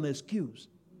give you an excuse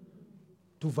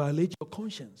to violate your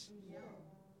conscience.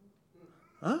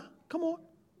 Huh? Come on.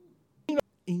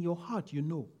 In your heart, you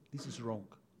know this is wrong.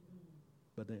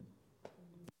 But then,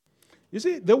 you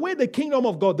see, the way the kingdom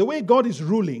of God, the way God is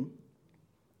ruling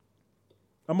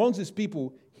amongst his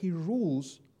people, he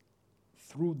rules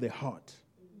through the heart.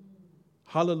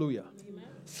 Hallelujah. Amen.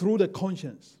 Through the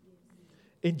conscience.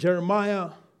 In Jeremiah,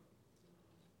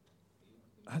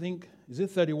 I think, is it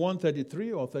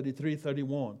 31:33 or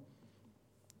 33:31,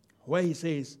 where he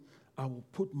says, I will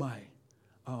put my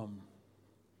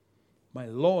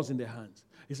laws in their hands.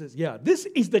 He says, this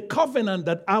is the covenant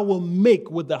that I will make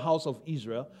with the house of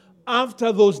Israel.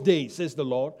 After those days, says the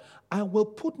Lord, I will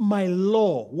put my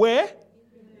law, where?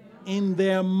 In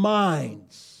their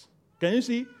minds. Can you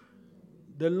see?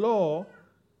 The law,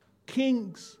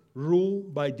 kings rule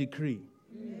by decree.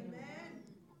 Amen.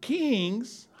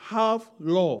 Kings have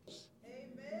laws.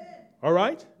 Amen. All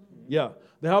right? Yeah,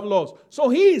 they have laws. So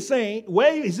he is saying,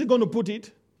 where is he going to put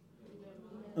it?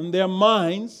 In their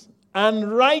minds.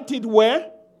 And write it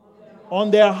where? On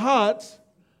their hearts.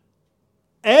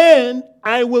 And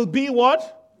I will be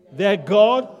what? Their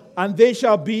God, and they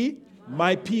shall be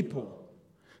my people.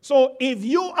 So if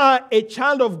you are a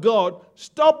child of God,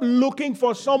 stop looking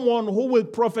for someone who will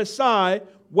prophesy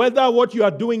whether what you are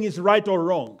doing is right or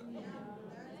wrong.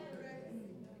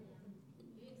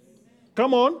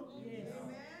 Come on.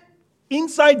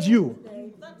 Inside you,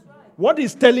 what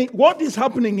is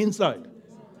happening inside?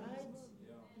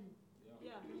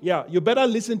 Yeah, you better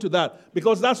listen to that,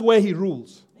 because that's where he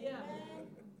rules.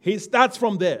 He starts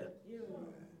from there.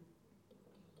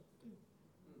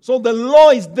 So the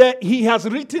law is there. He has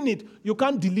written it. You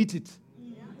can't delete it.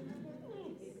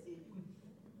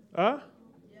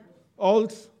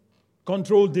 Alt,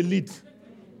 Control, Delete.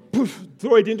 Poof,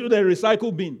 throw it into the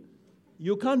recycle bin.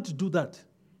 You can't do that.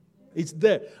 It's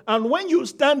there. And when you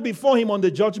stand before him on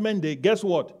the judgment day, guess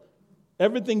what?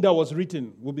 Everything that was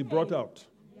written will be brought out.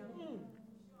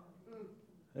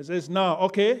 It says, now,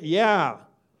 okay,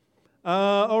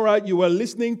 all right, you were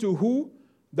listening to who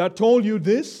that told you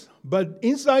this, but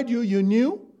inside you, you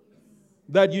knew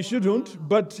that you shouldn't,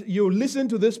 but you listened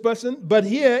to this person, but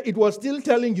here it was still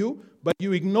telling you, but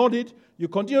you ignored it. You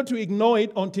continued to ignore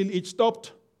it until it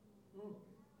stopped.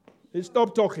 It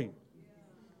stopped talking.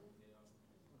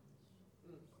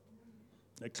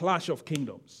 A clash of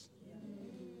kingdoms.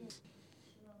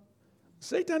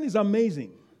 Satan is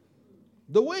amazing.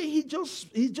 The way he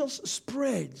just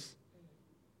spreads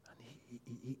and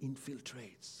he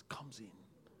infiltrates, comes in,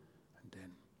 and then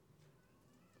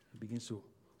he begins to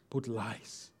put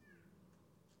lies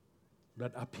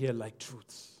that appear like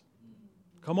truths.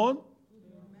 Come on.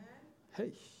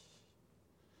 Hey.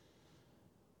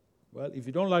 Well, if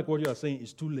you don't like what you are saying,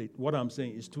 it's too late. What I'm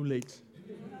saying is too late.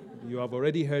 You have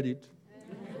already heard it.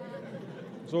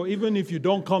 So even if you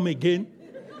don't come again,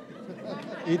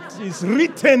 it is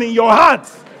written in your heart.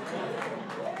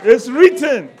 It's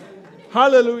written.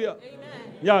 Hallelujah. Amen.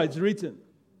 Yeah, it's written.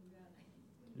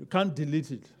 You can't delete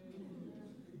it.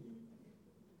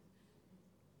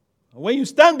 When you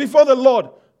stand before the Lord,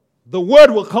 the word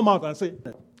will come out and say,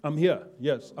 I'm here.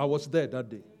 Yes, I was there that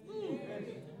day.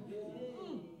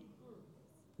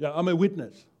 Yeah, I'm a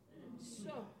witness.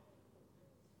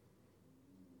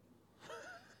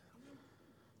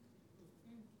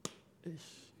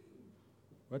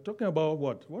 We're talking about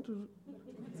what? What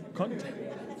is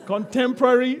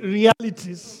contemporary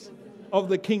realities of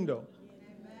the kingdom.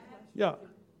 Yeah.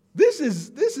 This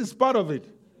is part of it.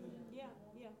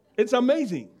 It's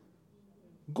amazing.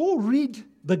 Go read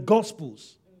the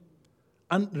Gospels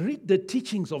and read the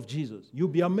teachings of Jesus. You'll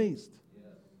be amazed.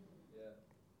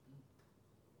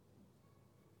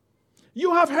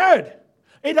 You have heard.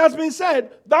 It has been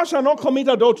said, thou shalt not commit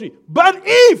adultery. But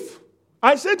if,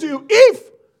 I say to you,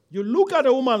 if you look at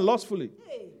a woman lustfully,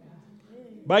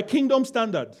 by kingdom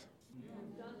standards,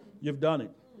 you've done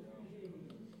it.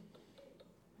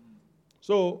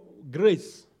 So,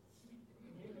 grace.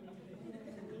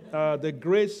 The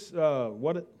grace,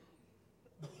 the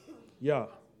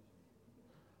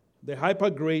hyper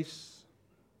grace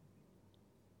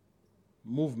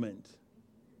movement.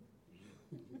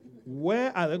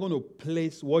 Where are they going to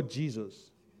place what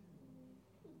Jesus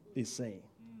is saying?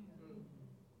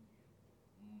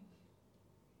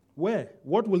 Where?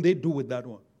 What will they do with that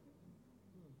one?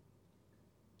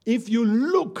 If you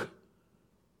look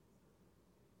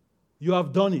you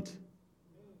have done it.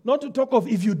 Not to talk of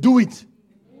if you do it.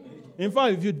 In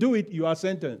fact, if you do it, you are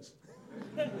sentenced.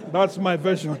 That's my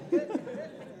version.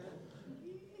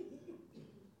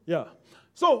 Yeah.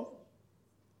 So,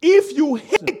 if you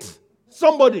hate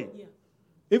somebody,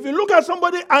 if you look at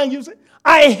somebody and you say,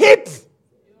 I hate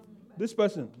this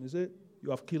person, you say,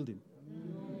 you have killed him.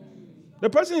 The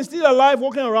person is still alive,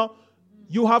 walking around.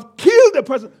 You have killed the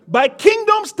person. By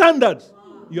kingdom standards,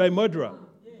 you are a murderer.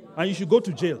 And you should go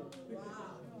to jail.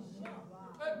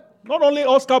 Not only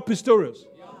Oscar Pistorius.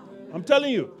 I'm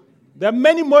telling you, there are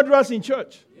many murderers in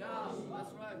church.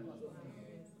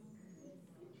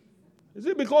 Is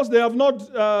it because they have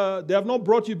not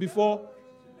brought you before?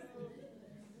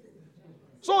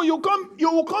 So you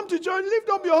will come to church, lift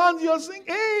up your hands, you're singing,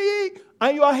 hey,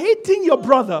 and you are hating your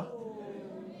brother.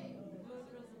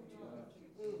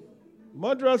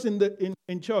 Murderers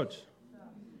in church,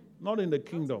 not in the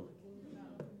kingdom.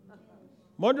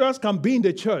 Murderers can be in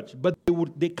the church, but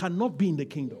they cannot be in the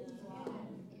kingdom.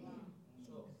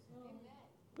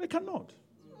 They cannot.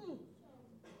 Do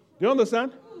you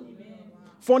understand?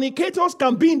 Fornicators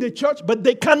can be in the church, but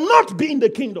they cannot be in the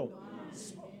kingdom.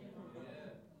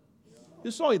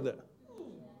 You saw it there.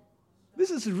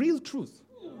 This is real truth.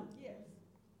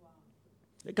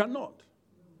 They cannot.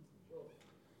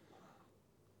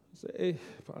 Say, hey,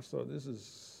 Pastor, this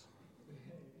is...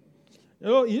 You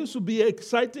know, it used to be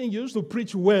exciting. You used to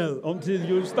preach well until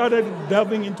you started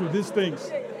delving into these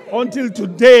things. Until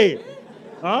today.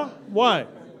 Huh? Why?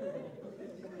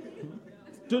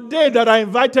 Today that I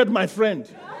invited my friend.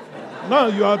 Now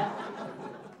you are...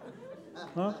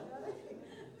 Huh?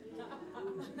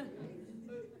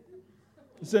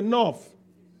 It's enough.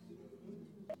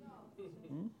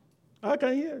 I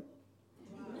can hear.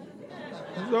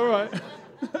 It's all right.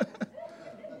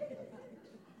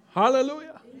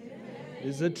 Hallelujah.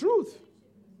 It's the truth.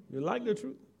 You like the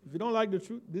truth. If you don't like the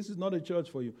truth, this is not a church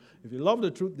for you. If you love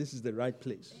the truth, this is the right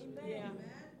place.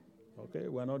 Okay?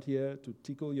 We're not here to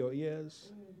tickle your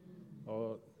ears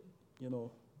or,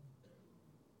 No.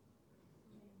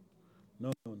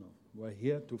 We're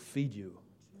here to feed you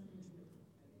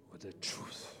with the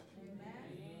truth.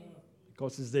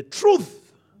 Because it's the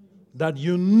truth that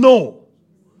you know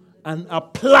and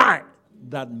apply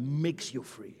that makes you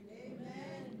free.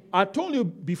 I told you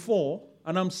before,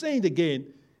 and I'm saying it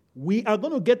again, we are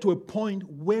going to get to a point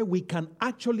where we can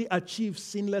actually achieve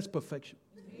sinless perfection.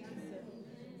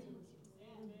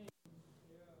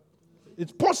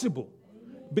 It's possible.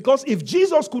 Because if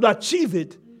Jesus could achieve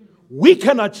it, we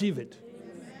can achieve it.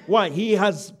 Why? He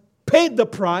has paid the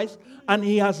price and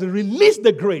he has released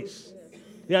the grace.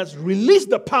 He has released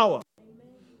the power.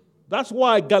 That's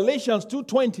why Galatians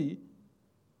 2:20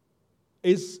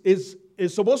 is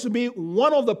supposed to be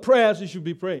one of the prayers you should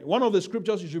be praying. One of the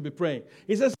scriptures you should be praying.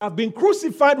 He says, I've been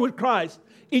crucified with Christ.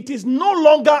 It is no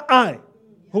longer I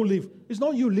who live. It's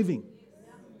not you living.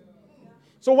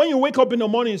 So when you wake up in the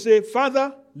morning and say,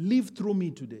 Father, live through me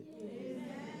today.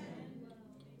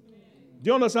 Do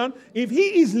you understand? If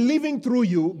he is living through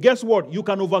you, guess what? You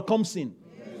can overcome sin.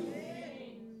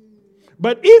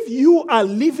 But if you are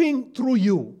living through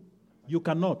you, you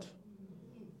cannot.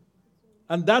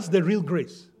 And that's the real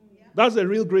grace. That's the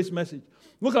real grace message.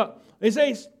 Look at it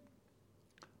says,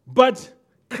 but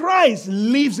Christ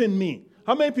lives in me.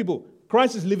 How many people?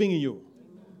 Christ is living in you.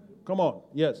 Come on.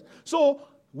 Yes. So,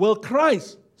 will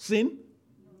Christ sin?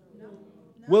 No.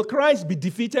 Will Christ be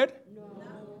defeated? No.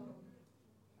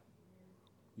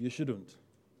 You shouldn't.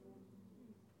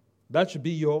 That should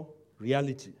be your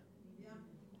reality.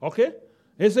 Okay?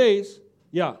 It says,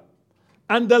 yeah.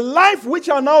 And the life which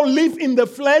I now live in the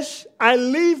flesh, I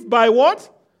live by what?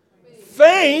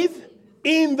 Faith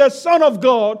in the Son of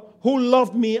God who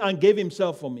loved me and gave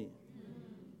himself for me.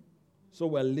 So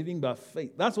we're living by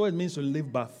faith. That's what it means to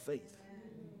live by faith.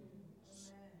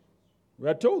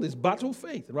 We're told it's battle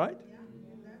faith, right?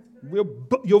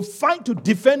 You fight to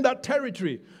defend that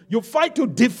territory. You fight to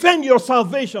defend your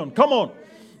salvation. Come on.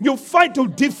 You fight to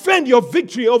defend your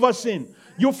victory over sin.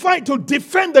 You fight to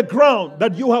defend the ground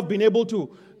that you have been able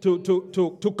to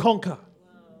conquer.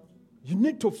 You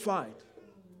need to fight.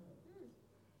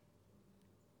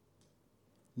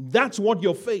 That's what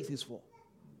your faith is for.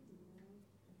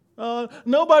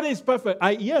 Nobody is perfect.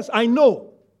 Yes, I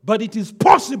know. But it is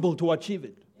possible to achieve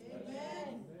it.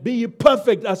 Amen. Be ye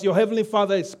perfect as your heavenly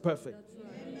Father is perfect.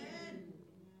 Right.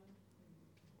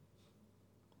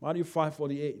 Matthew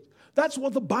 5:48. That's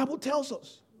what the Bible tells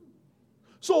us.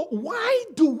 So why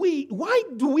do we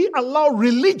allow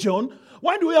religion?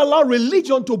 Why do we allow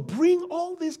religion to bring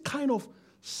all these kind of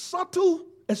subtle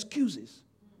excuses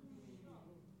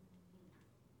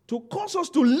to cause us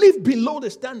to live below the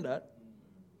standard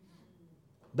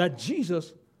that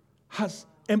Jesus has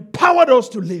empowered us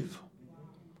to live.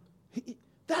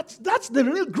 That's the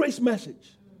real grace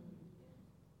message.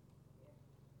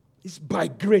 It's by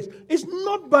grace. It's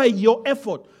not by your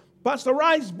effort. Pastor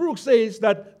Rice Brooks says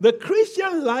that the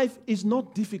Christian life is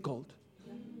not difficult.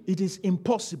 It is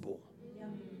impossible.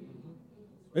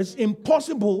 It's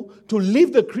impossible to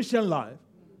live the Christian life.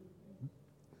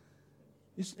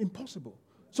 It's impossible.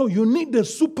 So you need the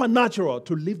supernatural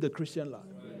to live the Christian life.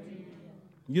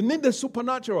 You need the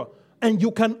supernatural. And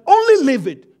you can only live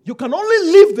it. You can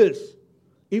only live this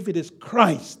if it is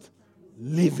Christ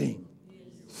living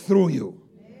through you.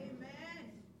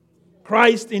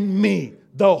 Christ in me,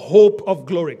 the hope of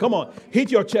glory. Come on,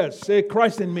 hit your chest. Say,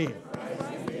 Christ in me,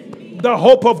 the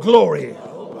hope of glory.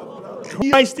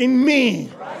 Christ in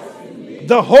me,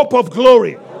 the hope of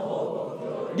glory.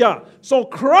 Yeah, so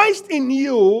Christ in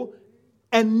you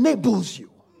enables you,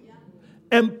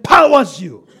 empowers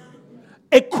you,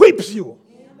 equips you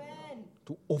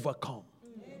to overcome.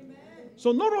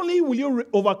 So not only will you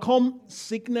overcome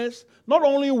sickness, not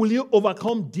only will you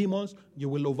overcome demons, you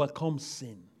will overcome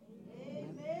sin.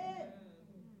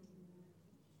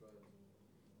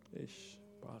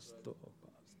 Pastor.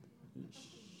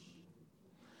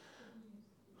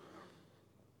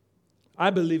 I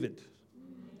believe it.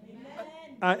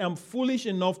 I am foolish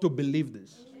enough to believe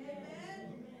this.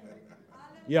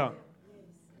 Yeah.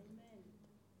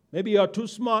 Maybe you are too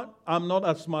smart. I'm not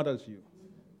as smart as you.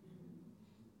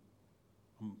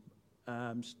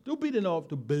 I'm stupid enough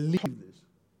to believe this,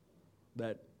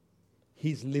 that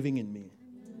He's living in me.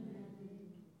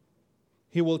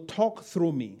 He will talk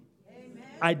through me.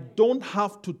 I don't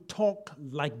have to talk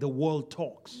like the world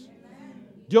talks.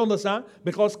 Do you understand?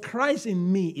 Because Christ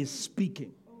in me is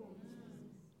speaking.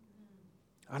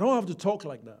 I don't have to talk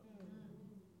like that.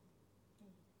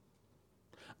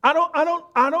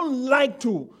 I don't like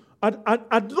to.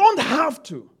 I don't have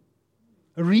to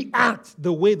react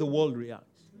the way the world reacts.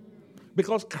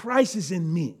 Because Christ is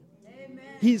in me. Amen.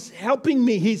 He's helping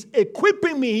me. He's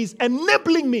equipping me. He's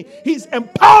enabling me. He's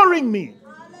empowering me.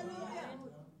 Hallelujah.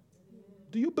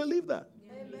 Do you believe that?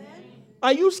 Amen.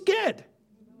 Are you scared?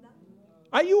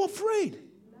 Are you afraid?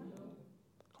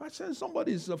 I said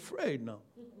somebody is afraid now.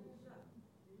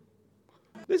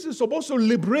 This is supposed to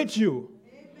liberate you,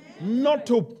 not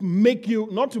to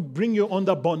bring you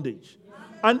under bondage.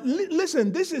 And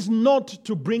listen, this is not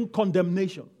to bring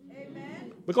condemnation.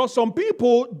 Because some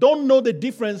people don't know the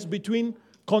difference between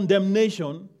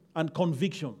condemnation and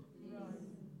conviction.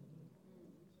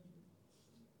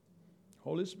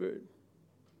 Holy Spirit.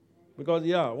 Because,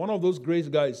 one of those grace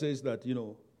guys says that,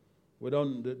 the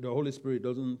Holy Spirit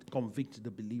doesn't convict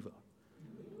the believer.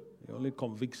 He only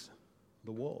convicts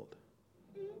the world.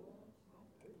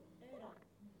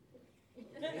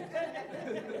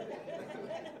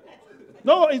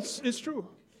 No, it's true.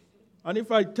 And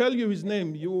if I tell you his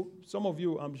name, some of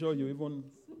you, I'm sure you even,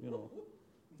 you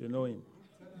know him.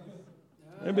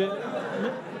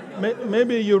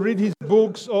 Maybe you read his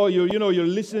books, or you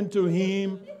listen to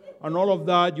him and all of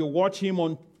that. You watch him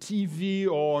on TV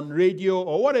or on radio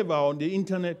or whatever, on the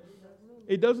internet.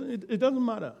 It doesn't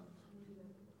matter.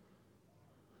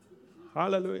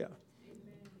 Hallelujah.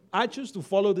 I choose to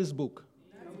follow this book.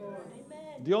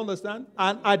 Do you understand?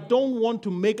 And I don't want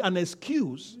to make an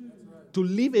excuse to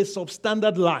live a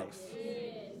substandard life.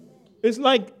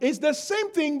 It's the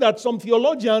same thing that some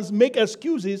theologians make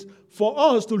excuses for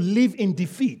us to live in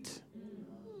defeat.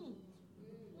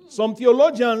 Some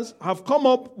theologians have come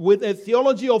up with a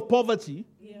theology of poverty.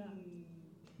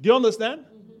 Do you understand?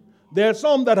 There are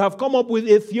some that have come up with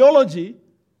a theology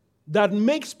that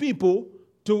makes people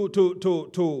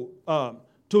to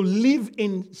live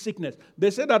in sickness.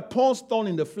 They say that Paul's thorn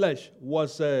in the flesh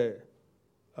was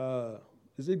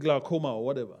is it glaucoma or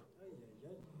whatever?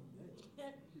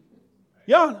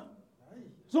 Yeah.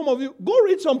 Some of you, go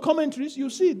read some commentaries, you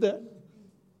see it there.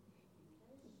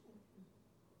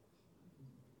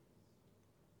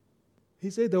 He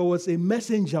said there was a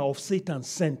messenger of Satan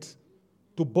sent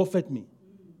to buffet me.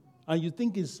 And you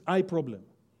think it's eye problem.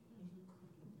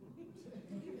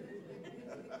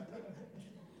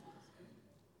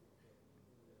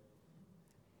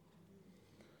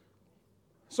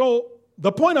 So,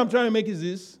 the point I'm trying to make is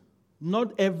this: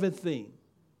 not everything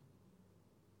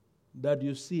that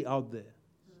you see out there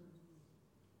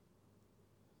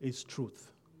is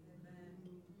truth.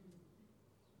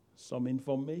 Some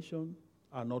information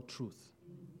are not truth.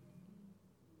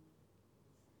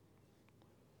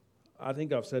 I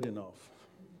think I've said enough.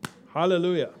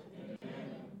 Hallelujah.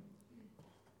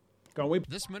 Can we?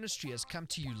 This ministry has come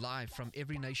to you live from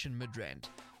Every Nation Midrand.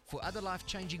 For other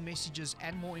life-changing messages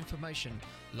and more information,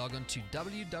 log on to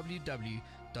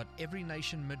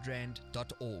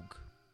www.everynationmidrand.org.